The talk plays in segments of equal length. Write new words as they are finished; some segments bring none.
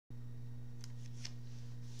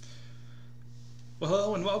Well,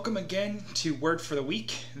 hello and welcome again to Word for the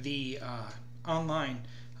Week, the online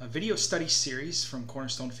video study series from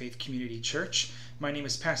Cornerstone Faith Community Church. My name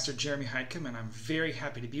is Pastor Jeremy Heidcom, and I'm very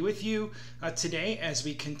happy to be with you today as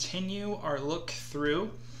we continue our look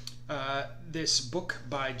through this book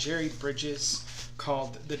by Jerry Bridges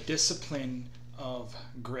called The Discipline of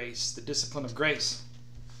Grace. The Discipline of Grace.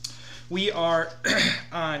 We are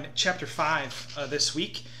on chapter 5 this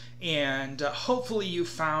week, and hopefully you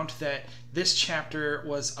found that this chapter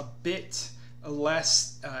was a bit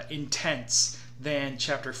less intense than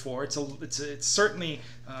chapter 4. It's certainly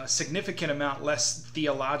a significant amount less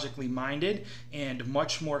theologically minded and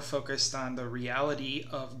much more focused on the reality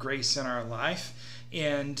of grace in our life.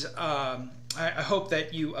 And I hope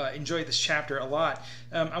that you enjoy this chapter a lot.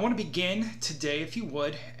 I want to begin today, if you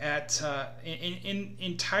would, at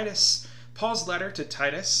in Titus, Paul's letter to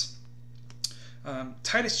Titus.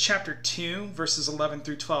 Titus chapter 2, verses 11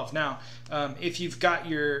 through 12. Now, if you've got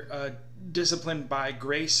your Discipline by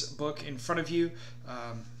Grace book in front of you,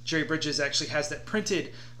 Jerry Bridges actually has that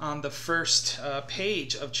printed on the first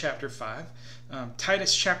page of chapter 5.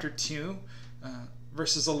 Titus chapter 2,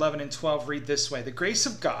 verses 11 and 12 read this way: "The grace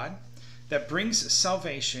of God that brings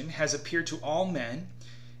salvation has appeared to all men.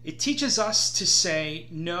 It teaches us to say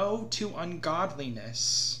no to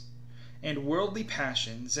ungodliness and worldly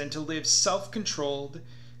passions, and to live self-controlled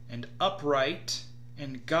and upright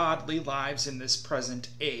and godly lives in this present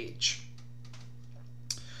age."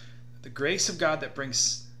 The grace of God that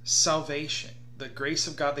brings salvation, the grace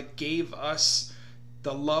of God that gave us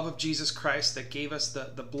the love of Jesus Christ, that gave us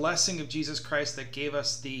the blessing of Jesus Christ, that gave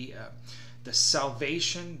us the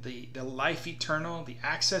salvation, the life eternal, the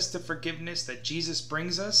access to forgiveness that Jesus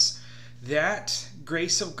brings us, that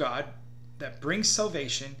grace of God that brings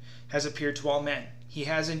salvation has appeared to all men. He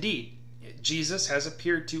has indeed. Jesus has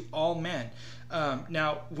appeared to all men.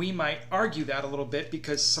 Now, we might argue that a little bit,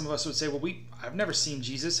 because some of us would say, well, I've never seen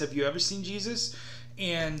Jesus. Have you ever seen Jesus?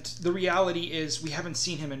 And the reality is we haven't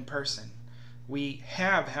seen him in person. We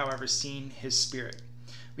have, however, seen his Spirit.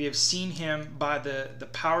 We have seen him by the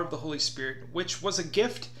power of the Holy Spirit, which was a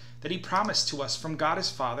gift that he promised to us from God his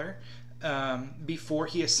Father before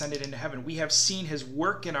he ascended into heaven. We have seen his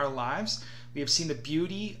work in our lives. We have seen the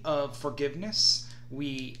beauty of forgiveness.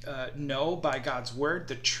 We know by God's word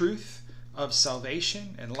the truth of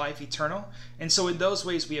salvation and life eternal. And so in those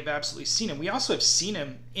ways we have absolutely seen him. We also have seen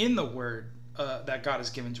him in the word that God has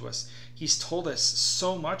given to us. He's told us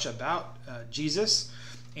so much about Jesus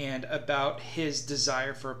and about his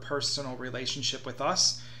desire for a personal relationship with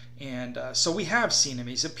us. And so we have seen him.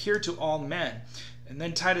 He's appeared to all men. And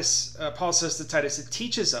then Paul says to Titus, it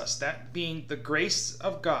teaches us, that being the grace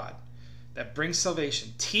of God that brings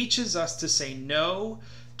salvation, teaches us to say no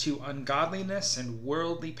to ungodliness and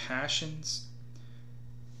worldly passions,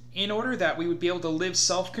 in order that we would be able to live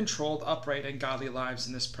self-controlled, upright, and godly lives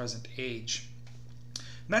in this present age.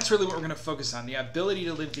 And that's really what we're going to focus on, the ability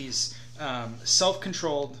to live these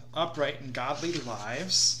self-controlled, upright, and godly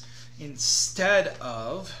lives instead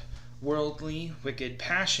of worldly, wicked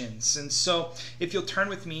passions. And so if you'll turn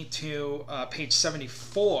with me to page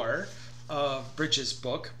 74 of Bridges'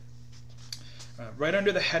 book, right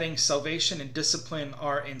under the heading "Salvation and Discipline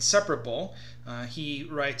are Inseparable," he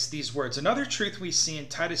writes these words: "Another truth we see in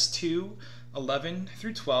Titus 2, 11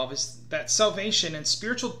 through 12 is that salvation and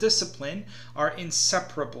spiritual discipline are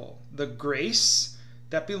inseparable. The grace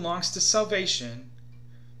that belongs to salvation,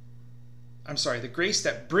 the grace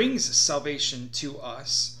that brings salvation to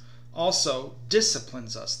us also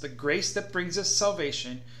disciplines us." The grace that brings us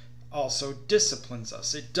salvation also disciplines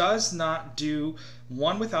us. It does not do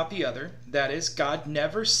one without the other. That is, God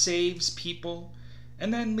never saves people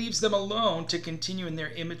and then leaves them alone to continue in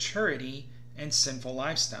their immaturity and sinful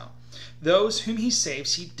lifestyle. Those whom he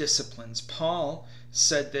saves, he disciplines. Paul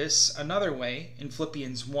said this another way in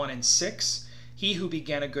Philippians 1 and 6. "He who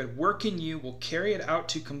began a good work in you will carry it out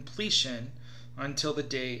to completion until the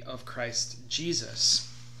day of Christ Jesus."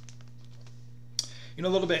 A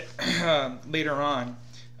little bit later on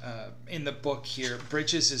in the book here,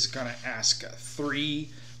 Bridges is going to ask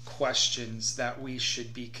 3 questions that we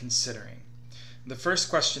should be considering. The first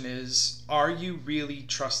question is, are you really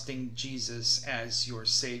trusting Jesus as your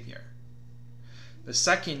Savior? The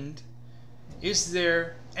second, is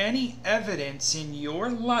there any evidence in your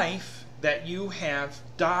life that you have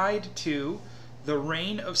died to the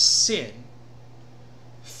reign of sin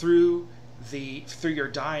through your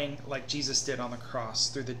dying like Jesus did on the cross,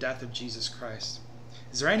 through the death of Jesus Christ?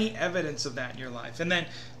 Is there any evidence of that in your life? And then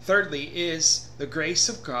thirdly, is the grace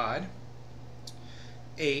of God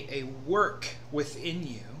a work within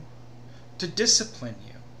you to discipline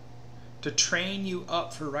you, to train you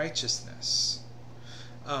up for righteousness?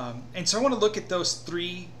 And so I want to look at those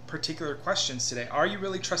three particular questions today. Are you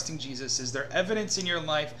really trusting Jesus? Is there evidence in your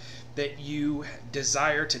life that you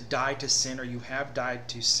desire to die to sin, or you have died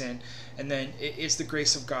to sin? And then is the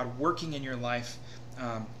grace of God working in your life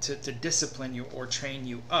to discipline you or train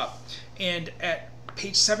you up? And at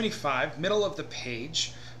page 75, middle of the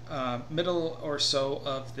page, middle or so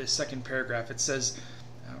of the second paragraph, it says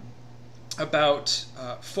about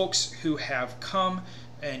folks who have come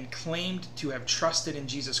and claimed to have trusted in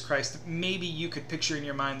Jesus Christ. Maybe you could picture in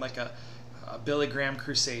your mind like a Billy Graham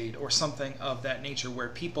crusade or something of that nature, where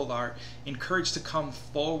people are encouraged to come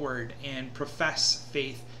forward and profess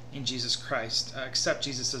faith in Jesus Christ, accept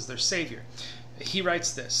Jesus as their Savior. He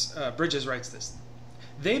writes this, Bridges writes this: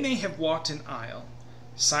 they may have walked an aisle,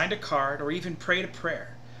 signed a card, or even prayed a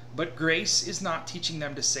prayer, but grace is not teaching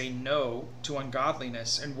them to say no to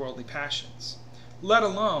ungodliness and worldly passions, let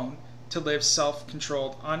alone to live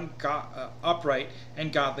self-controlled, upright,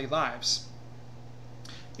 and godly lives.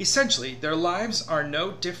 Essentially, their lives are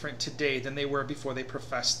no different today than they were before they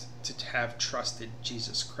professed to have trusted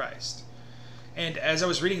Jesus Christ. And as I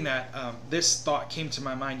was reading that, this thought came to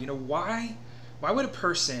my mind. Why would a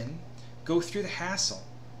person go through the hassle,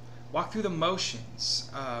 walk through the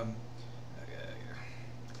motions?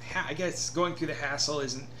 I guess going through the hassle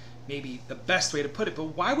isn't maybe the best way to put it,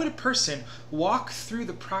 but why would a person walk through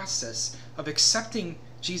the process of accepting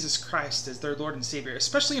Jesus Christ as their Lord and Savior,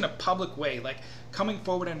 especially in a public way, like coming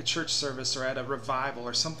forward in a church service or at a revival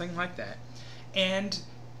or something like that, and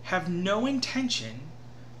have no intention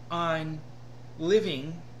on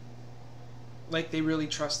living like they really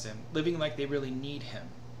trust Him, living like they really need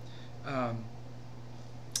Him?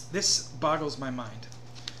 This boggles my mind.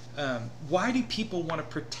 Why do people want to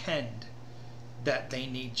pretend that they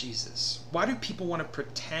need Jesus? Why do people want to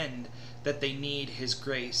pretend that they need His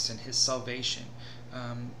grace and His salvation?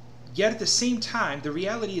 Yet at the same time, the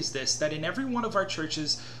reality is this, that in every one of our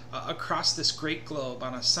churches across this great globe,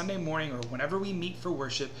 on a Sunday morning or whenever we meet for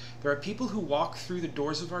worship, there are people who walk through the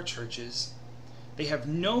doors of our churches. They have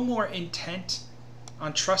no more intent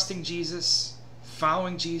on trusting Jesus,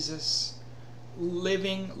 following Jesus,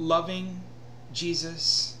 living, loving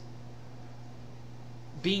Jesus,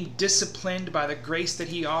 being disciplined by the grace that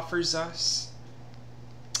He offers us,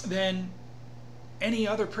 than any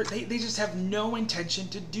other person. They just have no intention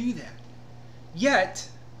to do that. Yet,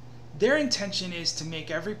 their intention is to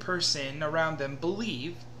make every person around them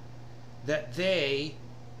believe that they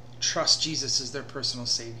trust Jesus as their personal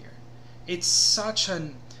Savior. It's such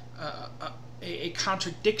a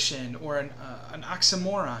contradiction or an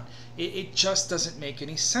oxymoron. It just doesn't make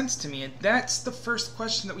any sense to me. And that's the first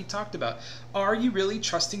question that we talked about. Are you really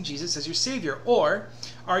trusting Jesus as your Savior? Or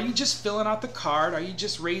are you just filling out the card? Are you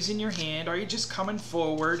just raising your hand? Are you just coming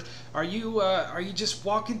forward? Are you just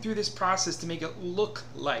walking through this process to make it look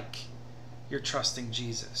like you're trusting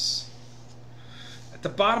Jesus? At the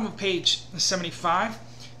bottom of page 75,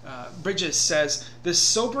 Bridges says, "This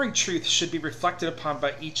sobering truth should be reflected upon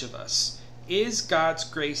by each of us. Is God's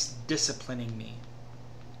grace disciplining me?"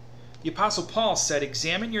 The Apostle Paul said,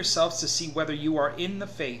 "Examine yourselves to see whether you are in the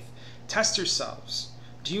faith. Test yourselves.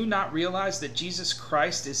 Do you not realize that Jesus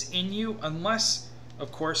Christ is in you, unless,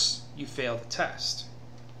 of course, you fail the test?"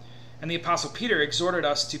 And the Apostle Peter exhorted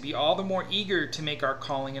us to be all the more eager to make our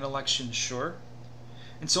calling and election sure.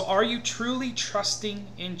 And so are you truly trusting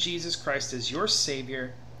in Jesus Christ as your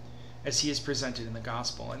Savior as He is presented in the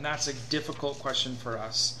gospel? And that's a difficult question for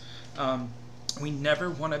us. We never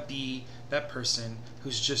want to be that person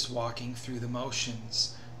who's just walking through the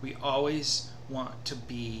motions. We always want to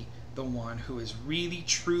be the one who is really,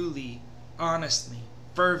 truly, honestly,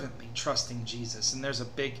 fervently trusting Jesus. And there's a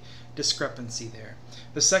big discrepancy there.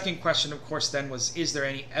 The second question, of course, then was, is there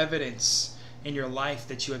any evidence in your life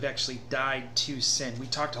that you have actually died to sin? We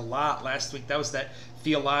talked a lot last week. That was that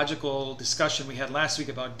theological discussion we had last week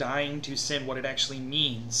about dying to sin, what it actually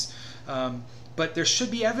means. But there should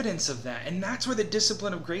be evidence of that. And that's where the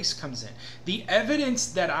discipline of grace comes in. The evidence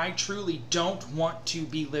that I truly don't want to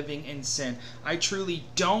be living in sin. I truly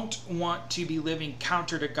don't want to be living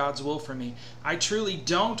counter to God's will for me. I truly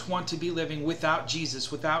don't want to be living without Jesus,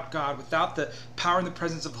 without God, without the power and the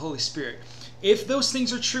presence of the Holy Spirit. If those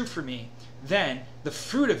things are true for me, then the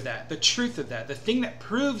fruit of that, the truth of that, the thing that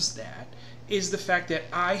proves that is the fact that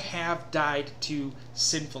I have died to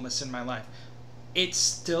sinfulness in my life. It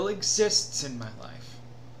still exists in my life,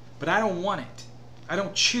 but I don't want it. I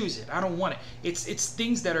don't choose it. I don't want it. It's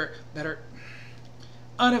things that are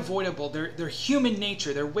unavoidable. They're human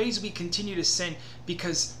nature. They're ways we continue to sin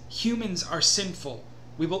because humans are sinful.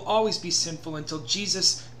 We will always be sinful until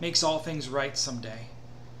Jesus makes all things right someday.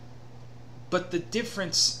 But the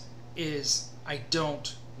difference is I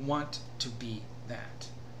don't want to be that.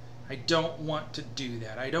 I don't want to do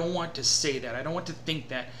that. I don't want to say that. I don't want to think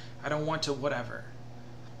that. I don't want to whatever.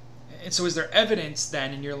 And so is there evidence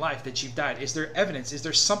then in your life that you've died? Is there evidence? Is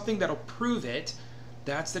there something that'll prove it?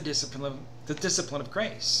 That's the discipline of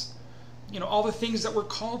grace. All the things that we're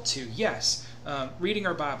called to. Yes, reading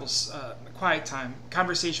our Bibles, quiet time,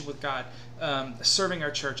 conversation with God, serving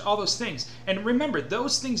our church, all those things. And remember,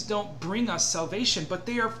 those things don't bring us salvation, but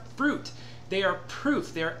they are fruit. They are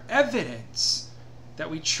proof. They are evidence that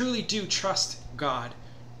we truly do trust God.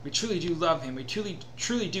 We truly do love Him. We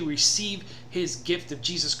truly do receive His gift of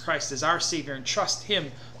Jesus Christ as our Savior and trust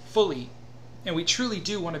Him fully. And we truly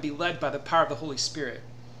do want to be led by the power of the Holy Spirit.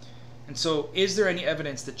 And so, is there any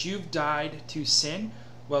evidence that you've died to sin?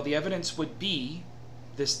 Well, the evidence would be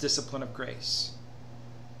this discipline of grace.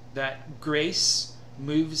 That grace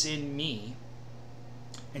moves in me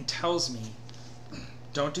and tells me,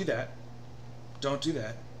 don't do that. Don't do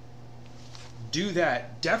that. Do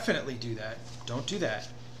that. Definitely do that. Don't do that.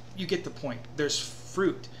 You get the point. There's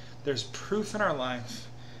fruit. There's proof in our life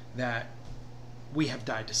that we have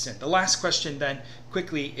died to sin. The last question then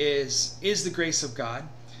quickly is the grace of God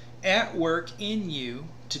at work in you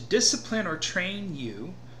to discipline or train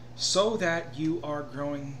you so that you are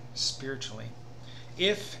growing spiritually?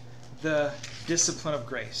 If the discipline of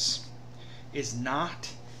grace is not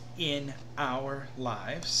in our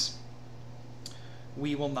lives,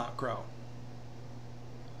 we will not grow.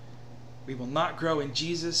 We will not grow in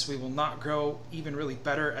Jesus. We will not grow even really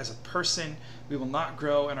better as a person. We will not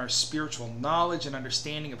grow in our spiritual knowledge and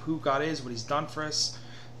understanding of who God is, what He's done for us.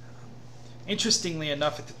 Interestingly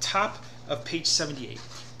enough, at the top of page 78,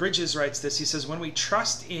 Bridges writes this. He says, when we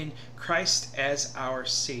trust in Christ as our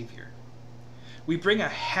Savior, we bring a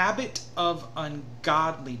habit of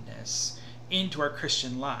ungodliness into our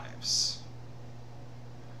Christian lives.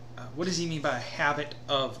 What does he mean by a habit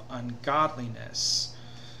of ungodliness?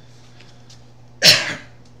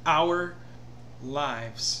 Our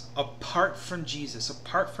lives, apart from Jesus,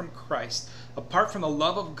 apart from Christ, apart from the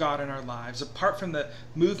love of God in our lives, apart from the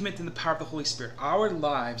movement and the power of the Holy Spirit, our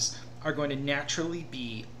lives are going to naturally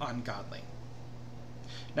be ungodly.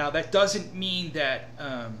 Now, that doesn't mean that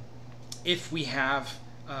if we have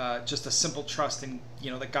just a simple trust in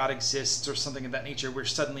that God exists or something of that nature, we're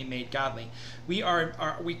suddenly made godly. We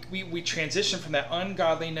transition from that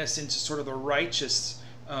ungodliness into sort of the righteous.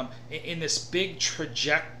 In this big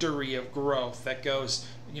trajectory of growth that goes,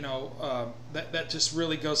 that just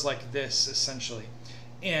really goes like this, essentially.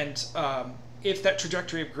 And if that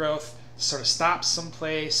trajectory of growth sort of stops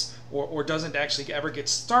someplace or doesn't actually ever get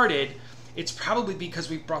started, it's probably because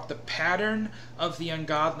we've brought the pattern of the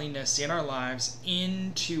ungodliness in our lives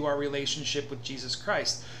into our relationship with Jesus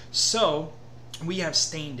Christ. So we have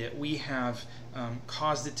stained it. We have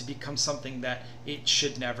caused it to become something that it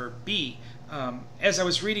should never be. As I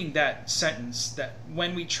was reading that sentence, that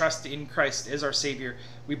when we trust in Christ as our Savior,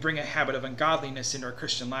 we bring a habit of ungodliness into our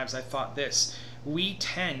Christian lives, I thought this: we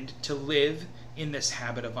tend to live in this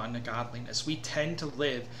habit of ungodliness. We tend to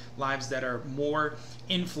live lives that are more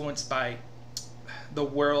influenced by the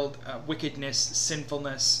world, wickedness,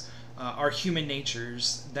 sinfulness, our human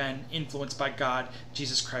natures, than influenced by God,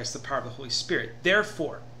 Jesus Christ, the power of the Holy Spirit.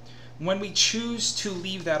 Therefore, when we choose to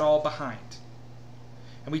leave that all behind,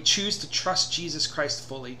 and we choose to trust Jesus Christ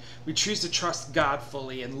fully, we choose to trust God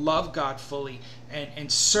fully and love God fully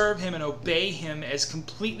and serve Him and obey Him as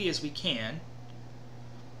completely as we can,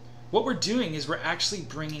 what we're doing is we're actually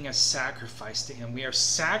bringing a sacrifice to Him. We are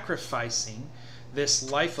sacrificing this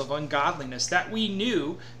life of ungodliness that we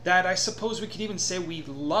knew, that I suppose we could even say we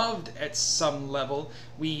loved at some level,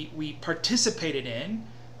 we participated in,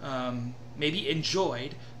 maybe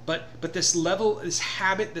enjoyed, but this level, this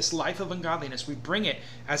habit, this life of ungodliness, we bring it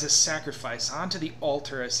as a sacrifice onto the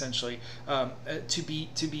altar, essentially, to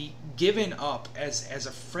be given up as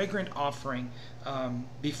a fragrant offering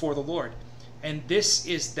before the Lord. And this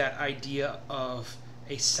is that idea of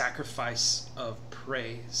a sacrifice of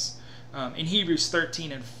praise. In Hebrews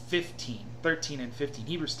 13 and 15,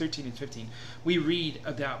 Hebrews 13 and 15, we read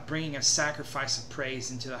about bringing a sacrifice of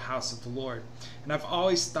praise into the house of the Lord. And I've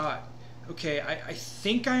always thought, okay, I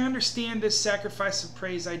think I understand this sacrifice of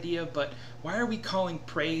praise idea, but why are we calling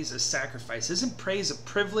praise a sacrifice? Isn't praise a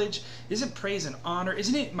privilege? Isn't praise an honor?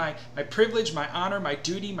 Isn't it my privilege, my honor, my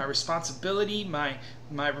duty, my responsibility, my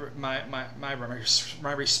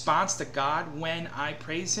response to God when I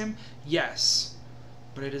praise Him? Yes,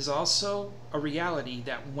 but it is also a reality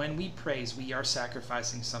that when we praise, we are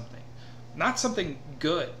sacrificing something. Not something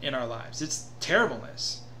good in our lives. It's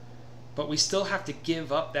terribleness. But we still have to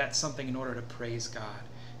give up that something in order to praise God.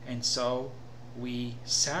 And so we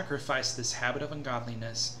sacrifice this habit of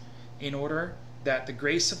ungodliness in order that the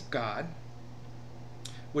grace of God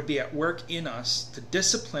would be at work in us to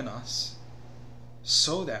discipline us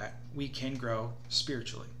so that we can grow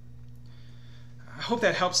spiritually. I hope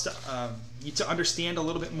that helps you to understand a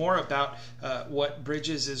little bit more about what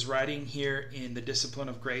Bridges is writing here in the Discipline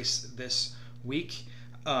of Grace this week.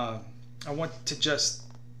 I want to just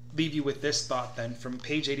leave you with this thought then from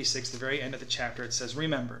page 86, the very end of the chapter. It says,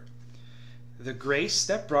 "Remember, the grace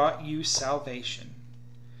that brought you salvation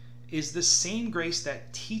is the same grace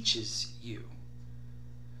that teaches you.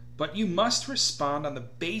 But you must respond on the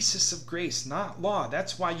basis of grace, not law."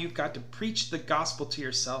 That's why you've got to preach the gospel to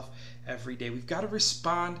yourself every day. We've got to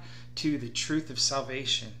respond to the truth of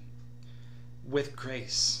salvation with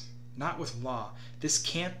grace, not with law. This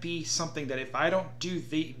can't be something that if I don't do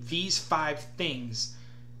these 5 things,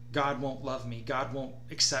 God won't love me, God won't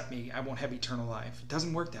accept me, I won't have eternal life. It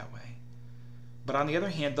doesn't work that way. But on the other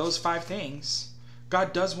hand, those 5 things,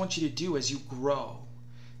 God does want you to do as you grow,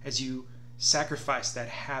 as you sacrifice that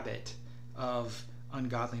habit of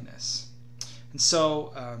ungodliness. And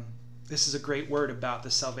so this is a great word about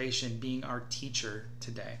the salvation being our teacher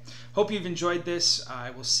today. Hope you've enjoyed this. I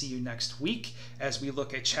will see you next week as we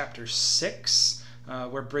look at chapter 6,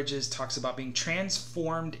 where Bridges talks about being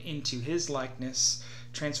transformed into his likeness,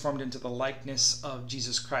 transformed into the likeness of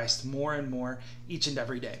Jesus Christ more and more each and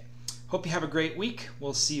every day. Hope you have a great week.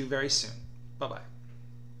 We'll see you very soon. Bye-bye.